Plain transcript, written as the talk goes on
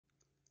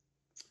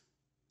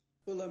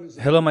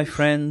Hello, my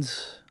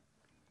friends.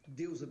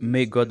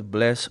 May God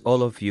bless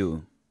all of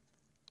you.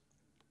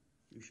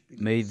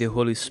 May the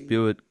Holy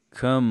Spirit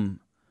come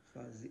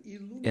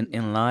and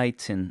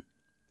enlighten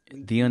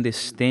the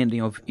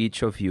understanding of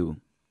each of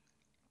you,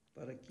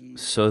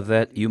 so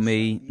that you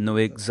may know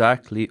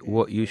exactly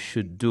what you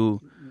should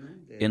do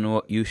and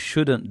what you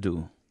shouldn't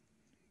do.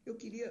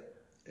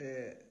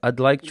 I'd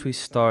like to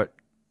start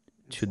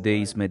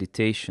today's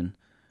meditation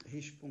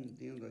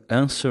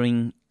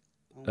answering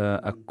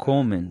a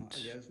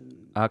comment,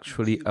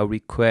 actually a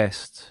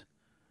request,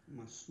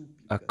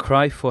 a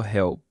cry for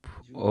help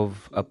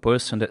of a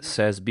person that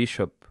says,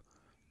 "Bishop,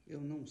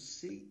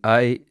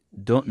 I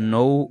don't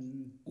know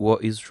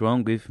what is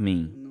wrong with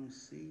me.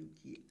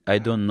 I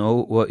don't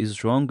know what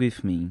is wrong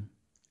with me.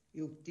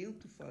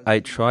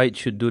 I try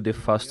to do the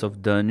fast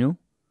of Daniel,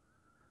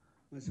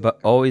 but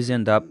always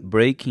end up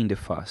breaking the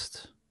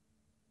fast.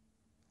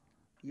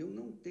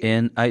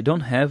 And I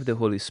don't have the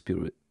Holy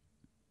Spirit.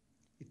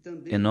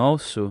 And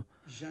also,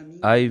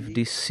 I've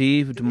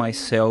deceived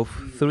myself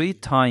 3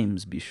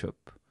 times,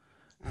 Bishop,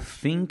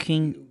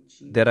 thinking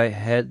that I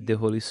had the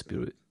Holy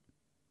Spirit."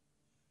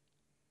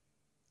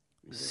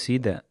 See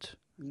that?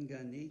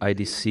 I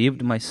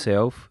deceived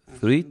myself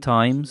 3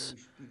 times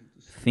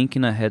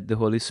thinking I had the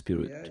Holy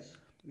Spirit.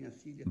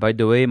 By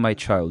the way, my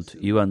child,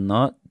 you are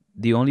not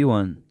the only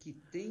one.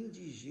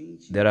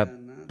 There are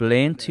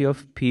plenty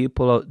of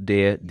people out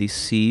there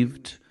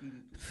deceived,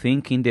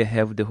 thinking they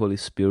have the Holy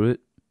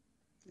Spirit,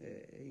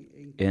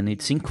 and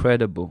it's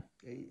incredible.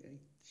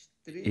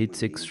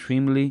 It's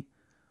extremely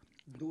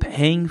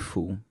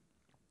painful,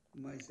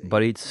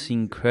 but it's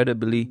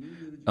incredibly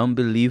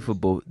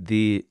unbelievable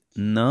the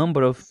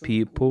number of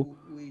people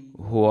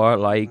who are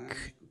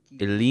like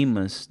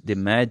Elymas, the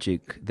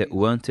magic that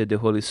wanted the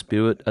Holy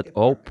Spirit at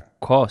all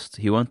costs.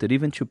 He wanted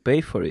even to pay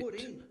for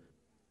it.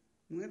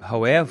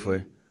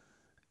 However,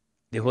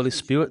 the Holy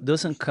Spirit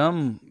doesn't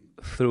come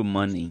through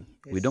money.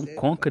 We don't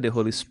conquer the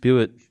Holy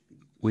Spirit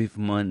with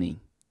money.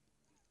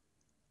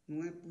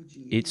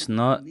 It's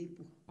not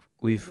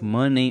with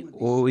money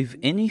or with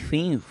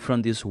anything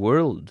from this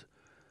world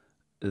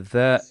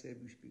that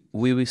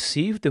we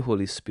receive the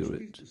Holy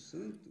Spirit.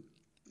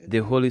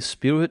 The Holy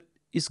Spirit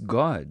is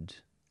God.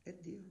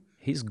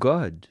 He's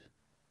God.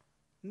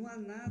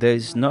 There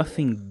is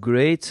nothing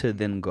greater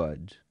than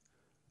God.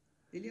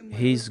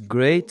 He's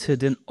greater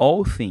than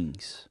all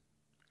things.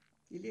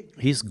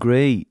 He's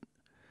great.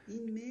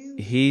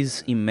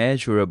 He's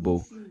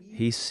immeasurable.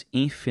 He's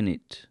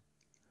infinite.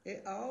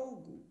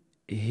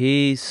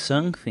 He's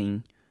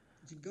something,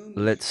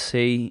 let's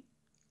say,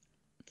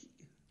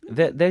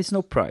 that there is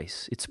no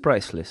price. It's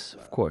priceless,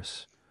 of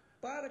course.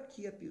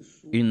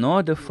 In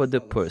order for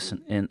the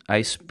person, and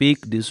I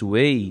speak this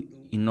way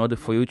in order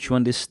for you to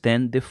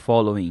understand the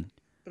following.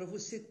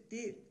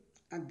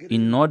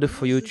 In order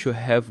for you to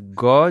have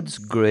God's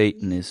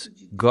greatness,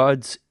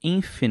 God's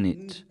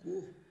infinite,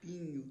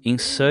 in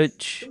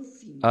such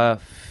a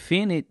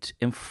finite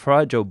and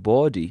fragile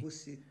body,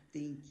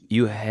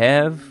 you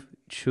have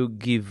to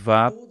give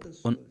up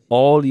on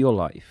all your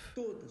life,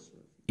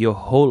 your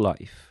whole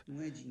life.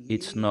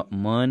 It's not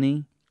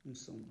money,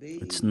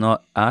 it's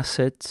not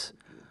assets,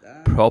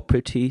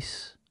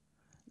 properties,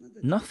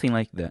 nothing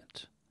like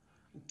that.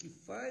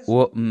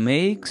 What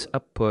makes a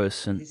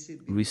person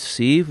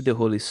receive the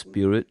Holy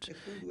Spirit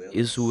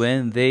is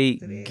when they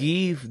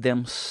give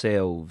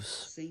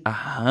themselves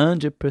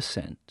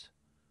 100%.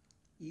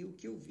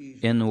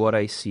 And what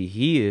I see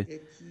here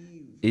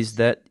is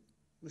that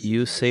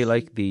you say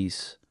like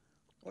this.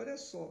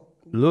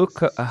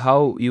 Look at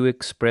how you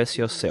express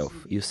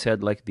yourself. You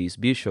said like this,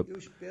 "Bishop,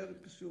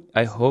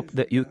 I hope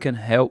that you can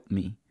help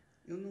me.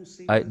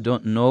 I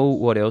don't know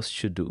what else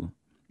to do.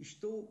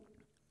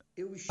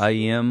 I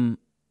am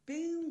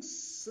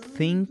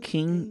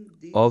thinking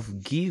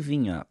of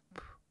giving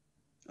up."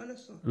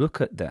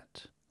 Look at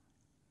that.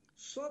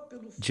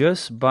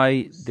 Just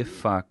by the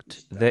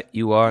fact that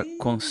you are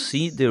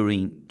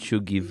considering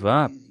to give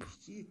up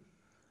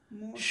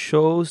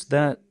shows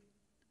that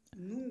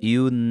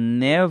you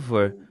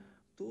never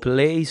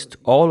placed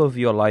all of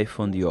your life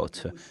on the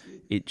altar.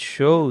 It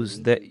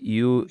shows that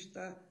you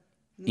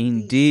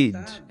indeed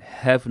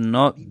have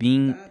not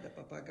been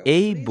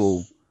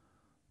able,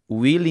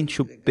 willing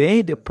to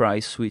pay the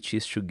price which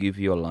is to give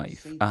your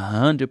life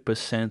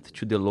 100%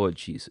 to the Lord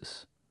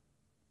Jesus.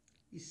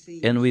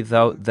 And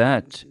without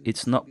that,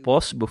 it's not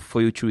possible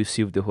for you to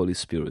receive the Holy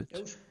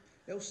Spirit.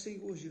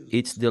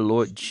 It's the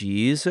Lord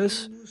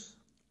Jesus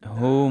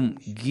who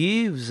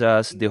gives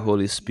us the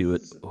Holy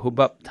Spirit, who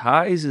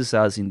baptizes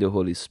us in the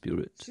Holy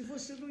Spirit.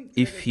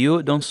 If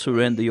you don't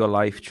surrender your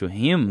life to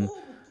Him,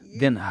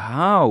 then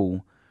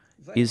how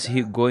is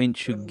He going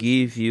to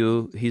give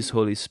you His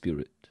Holy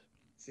Spirit?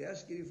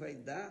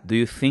 Do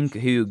you think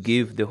He will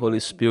give the Holy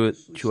Spirit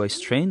to a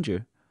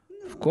stranger?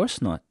 Of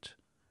course not.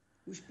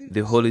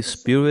 The Holy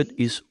Spirit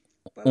is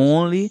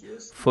only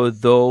for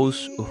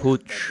those who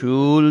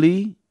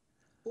truly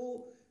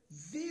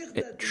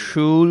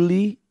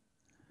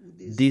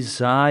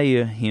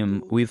desire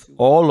Him with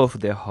all of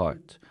their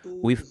heart,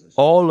 with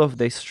all of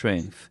their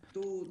strength,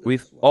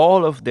 with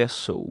all of their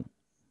soul.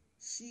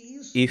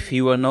 If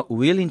you are not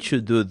willing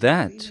to do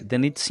that,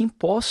 then it's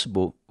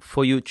impossible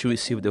for you to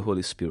receive the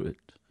Holy Spirit.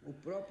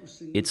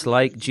 It's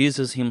like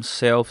Jesus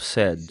himself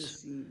said.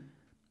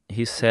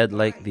 He said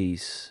like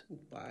this: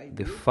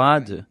 the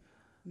Father,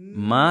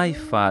 my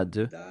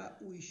Father,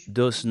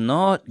 does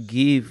not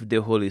give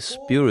the Holy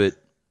Spirit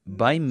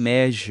by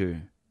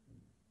measure,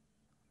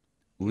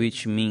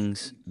 which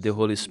means the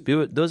Holy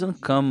Spirit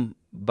doesn't come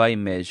by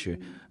measure,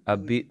 a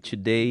bit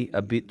today,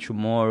 a bit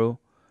tomorrow.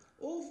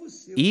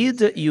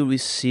 Either you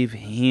receive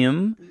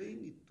Him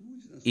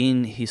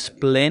in His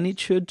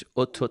plenitude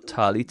or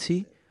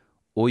totality,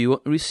 or you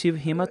won't receive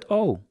Him at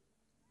all.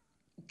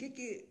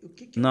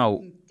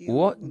 Now,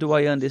 what do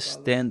I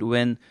understand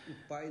when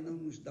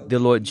the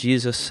Lord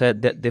Jesus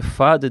said that the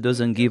Father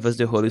doesn't give us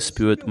the Holy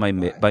Spirit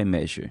by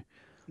measure?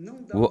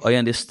 What I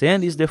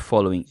understand is the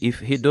following: if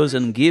He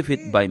doesn't give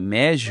it by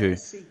measure,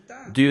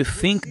 do you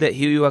think that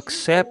He will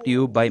accept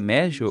you by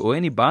measure or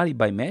anybody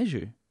by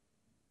measure?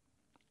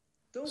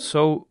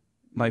 So,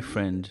 my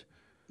friend,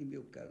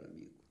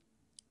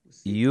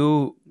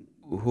 you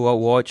who are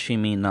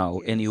watching me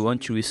now and you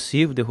want to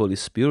receive the Holy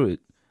Spirit,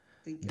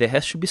 there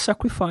has to be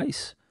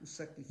sacrifice.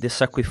 The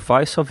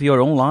sacrifice of your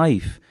own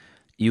life.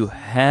 You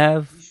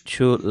have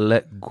to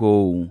let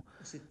go.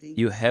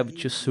 You have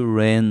to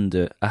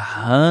surrender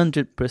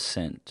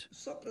 100%.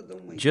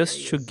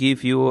 Just to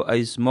give you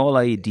a small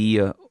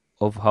idea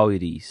of how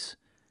it is.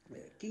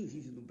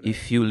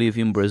 If you live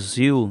in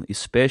Brazil,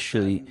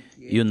 especially,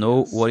 you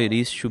know what it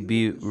is to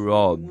be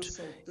robbed.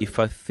 If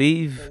a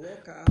thief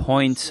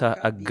points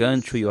a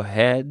gun to your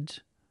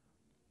head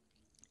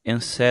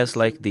and says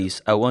like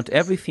this: I want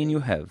everything you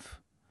have,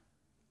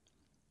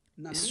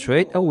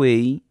 straight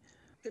away,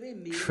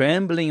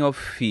 trembling out of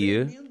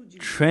fear,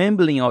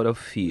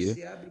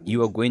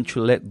 you are going to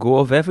let go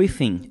of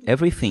everything.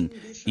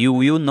 You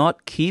will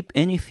not keep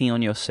anything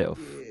on yourself.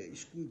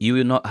 You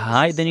will not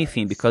hide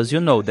anything, because you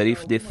know that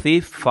if the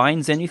thief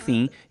finds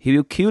anything, he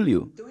will kill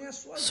you.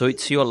 So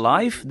it's your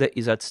life that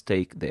is at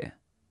stake there.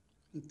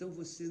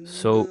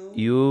 So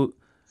you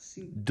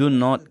do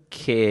not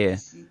care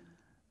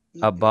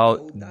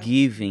about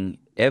giving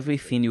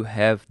everything you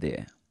have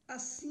there.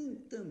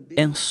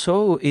 And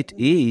so it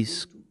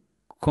is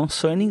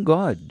concerning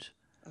God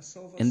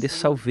and the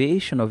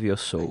salvation of your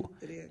soul,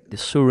 the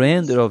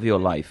surrender of your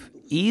life.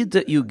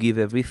 Either you give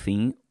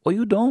everything or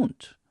you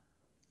don't.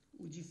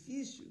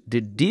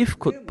 The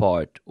difficult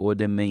part, or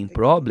the main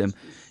problem,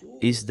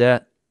 is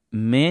that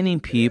many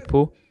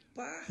people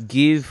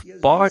give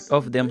part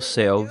of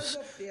themselves.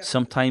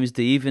 Sometimes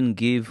they even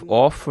give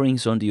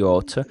offerings on the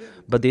altar,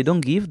 but they don't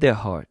give their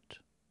heart.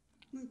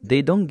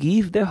 They don't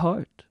give their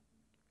heart.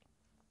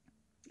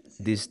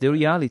 This is the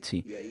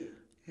reality.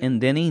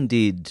 And then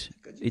indeed,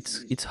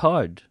 it's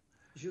hard.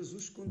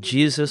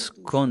 Jesus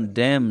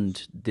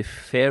condemned the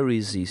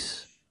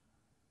Pharisees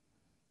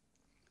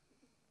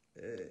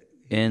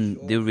and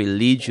the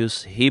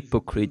religious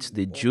hypocrites,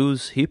 the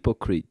Jews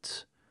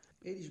hypocrites.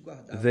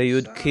 They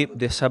would keep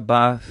the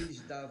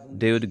Sabbath,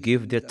 they would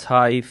give the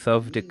tithe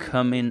of the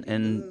cumin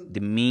and the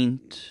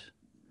mint,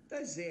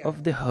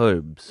 of the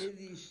herbs.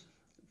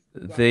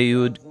 They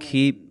would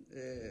keep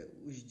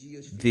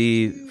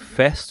the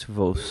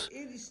festivals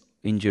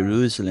in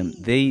Jerusalem.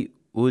 They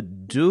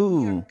would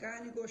do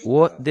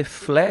what the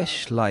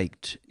flesh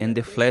liked, and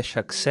the flesh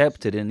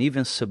accepted and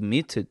even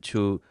submitted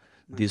to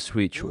these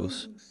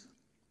rituals.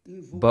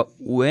 But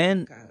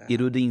when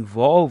it would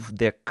involve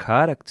their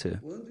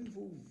character,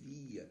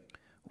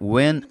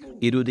 when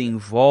it would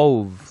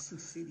involve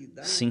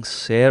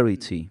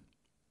sincerity,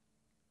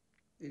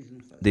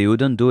 they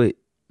wouldn't do it.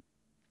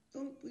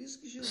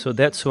 So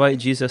that's why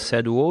Jesus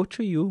said, "Woe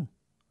to you,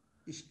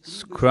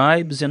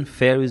 scribes and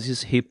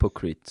Pharisees,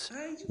 hypocrites!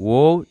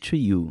 Woe to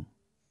you!"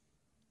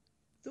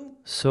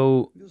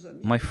 So,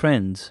 my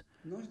friends,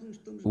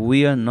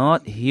 we are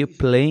not here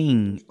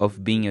playing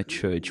of being a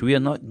church. We are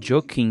not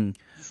joking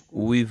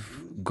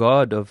with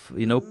God of,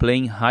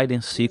 playing hide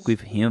and seek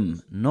with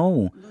Him.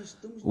 No,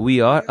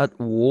 we are at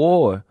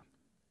war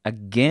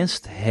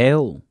against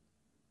hell.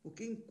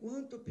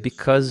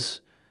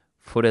 Because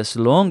for as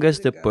long as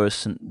the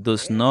person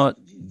does not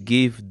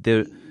give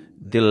the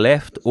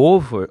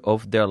leftover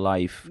of their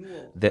life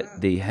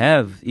that they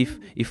have,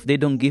 if they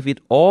don't give it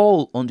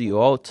all on the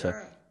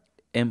altar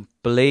and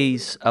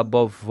place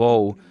above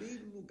all,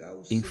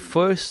 in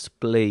first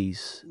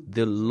place,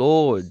 the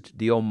Lord,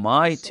 the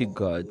Almighty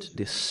God,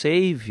 the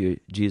Savior,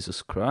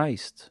 Jesus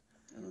Christ,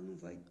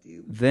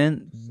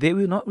 then they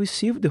will not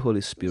receive the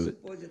Holy Spirit.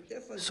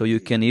 So you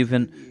can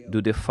even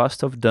do the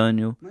fast of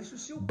Daniel,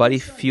 but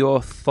if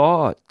your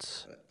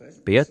thoughts,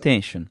 pay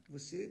attention,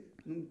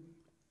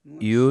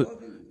 you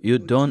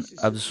don't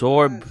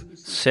absorb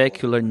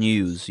secular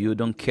news, you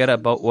don't care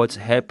about what's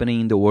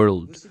happening in the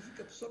world,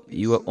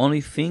 you are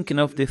only thinking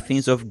of the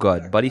things of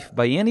God. But if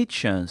by any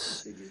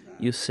chance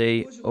you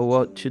say, "Oh,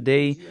 well,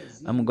 today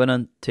I'm going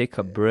to take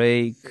a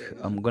break,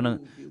 I'm going to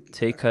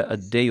take a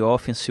day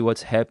off and see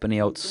what's happening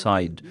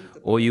outside,"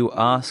 or you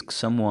ask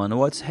someone,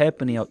 "What's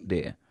happening out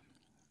there?"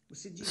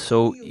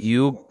 So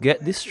you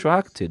get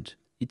distracted.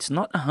 It's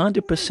not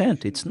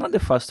 100%. It's not the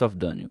fast of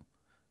Daniel.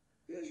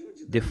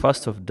 The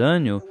fast of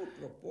Daniel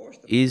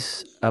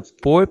is a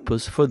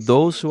purpose for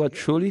those who are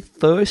truly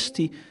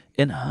thirsty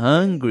and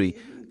hungry,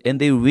 and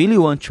they really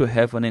want to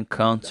have an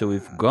encounter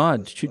with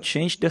God, to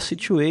change their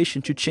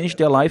situation, to change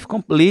their life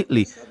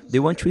completely. They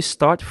want to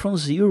start from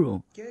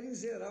zero.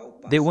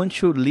 They want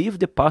to leave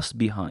the past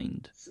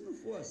behind.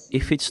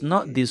 If it's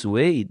not this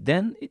way,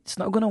 then it's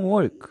not going to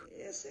work.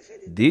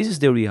 This is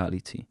the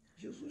reality.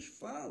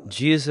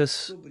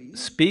 Jesus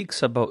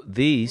speaks about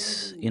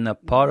this in a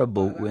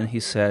parable when he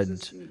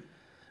said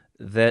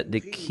that the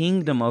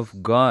kingdom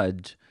of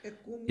God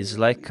is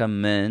like a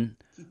man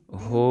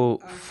who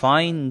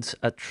finds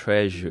a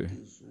treasure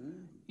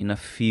in a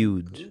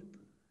field.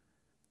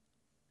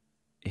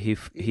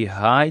 He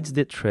hides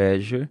the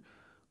treasure,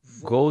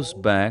 goes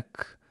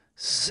back,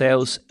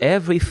 sells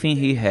everything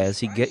he has.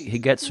 He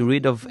gets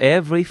rid of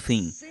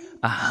everything,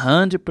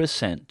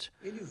 100%.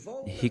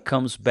 He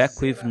comes back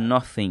with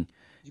nothing.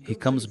 He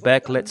comes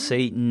back, let's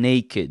say,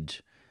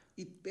 naked.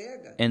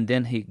 And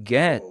then he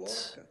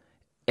gets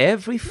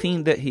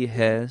everything that he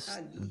has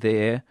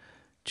there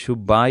to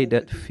buy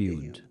that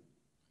field.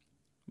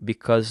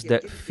 Because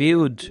that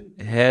field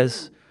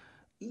has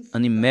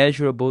an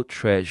immeasurable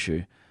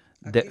treasure.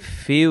 That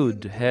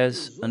field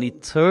has an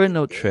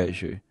eternal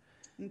treasure,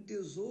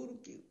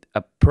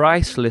 a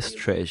priceless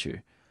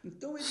treasure.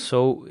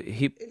 So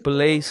he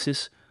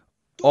places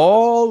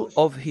all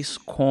of his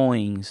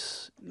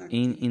coins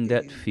in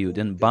that field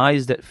and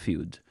buys that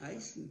field.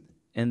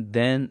 And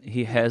then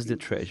he has the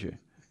treasure.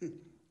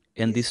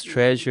 And this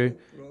treasure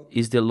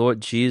is the Lord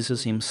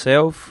Jesus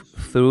himself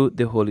through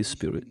the Holy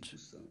Spirit.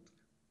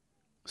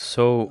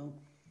 So,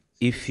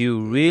 if you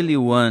really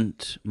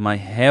want my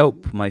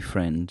help, my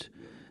friend,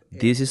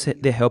 this is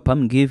the help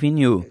I'm giving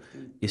you.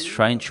 It's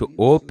trying to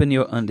open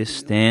your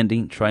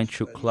understanding, trying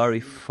to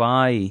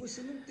clarify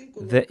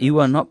that you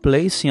are not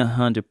placing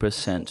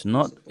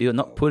 100%. You're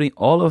not putting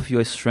all of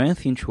your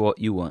strength into what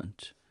you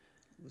want.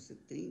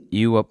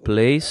 You are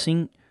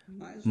placing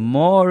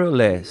more or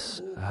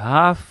less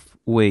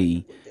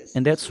halfway.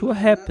 And that's what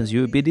happens.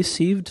 You will be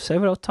deceived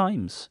several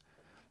times.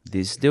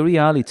 This is the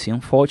reality,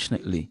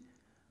 unfortunately.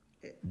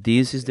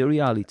 This is the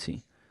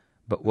reality.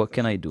 But what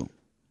can I do?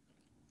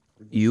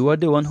 You are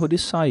the one who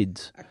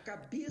decides.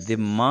 The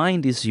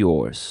mind is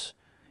yours.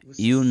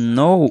 You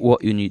know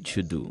what you need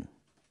to do.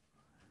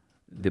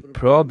 The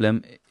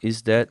problem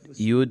is that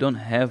you don't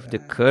have the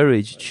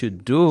courage to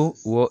do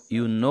what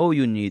you know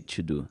you need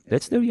to do.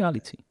 That's the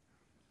reality.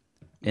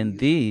 And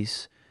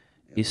this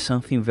is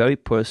something very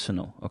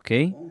personal,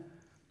 okay?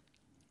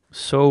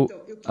 So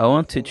I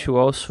wanted to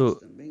also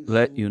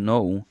let you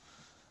know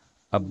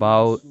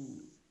about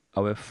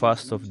our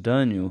fast of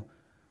Daniel.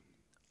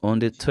 On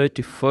the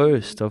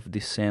 31st of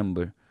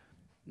December,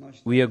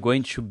 we are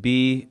going to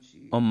be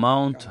on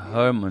Mount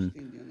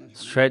Hermon,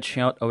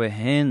 stretching out our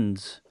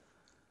hands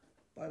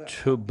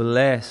to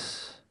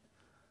bless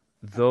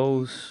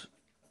those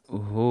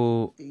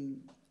who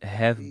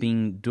have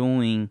been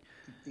doing,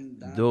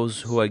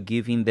 those who are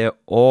giving their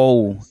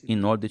all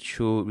in order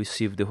to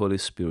receive the Holy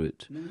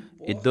Spirit.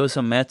 It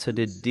doesn't matter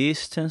the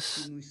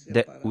distance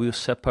that will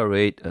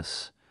separate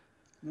us.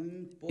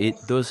 It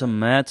doesn't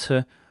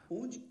matter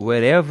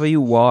wherever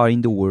you are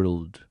in the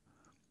world,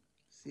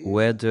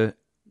 whether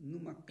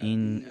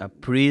in a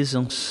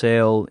prison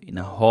cell, in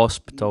a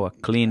hospital, a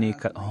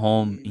clinic, at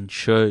home, in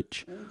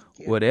church,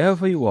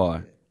 wherever you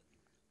are.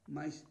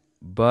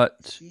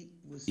 But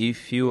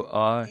if you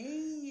are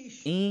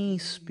in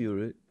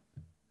spirit,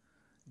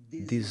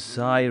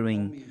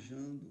 desiring,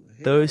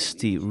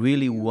 thirsty,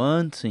 really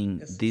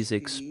wanting this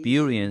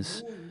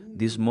experience,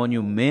 this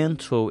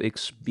monumental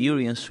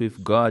experience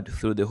with God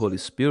through the Holy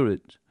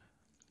Spirit,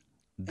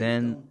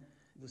 then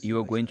you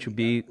are going to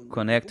be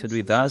connected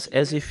with us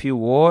as if you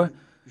were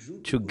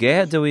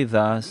together with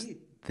us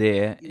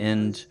there,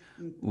 and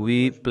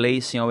we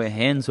placing our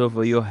hands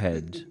over your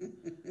head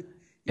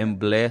and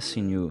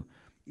blessing you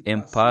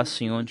and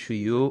passing on to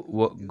you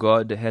what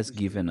God has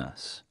given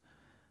us.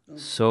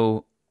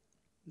 So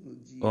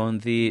on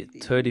the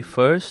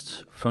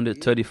 31st, from the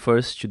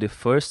 31st to the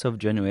 1st of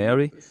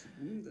January,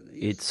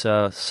 it's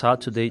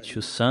Saturday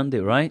to Sunday,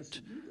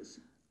 right?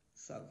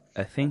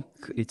 I think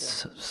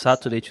it's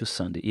Saturday to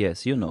Sunday.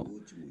 Yes, you know.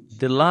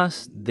 The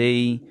last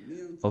day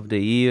of the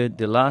year,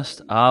 the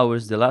last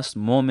hours, the last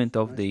moment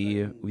of the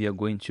year, we are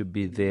going to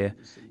be there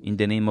in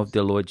the name of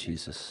the Lord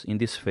Jesus, in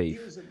this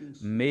faith.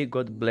 May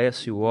God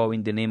bless you all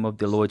in the name of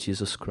the Lord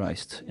Jesus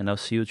Christ. And I'll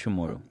see you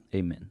tomorrow.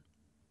 Amen.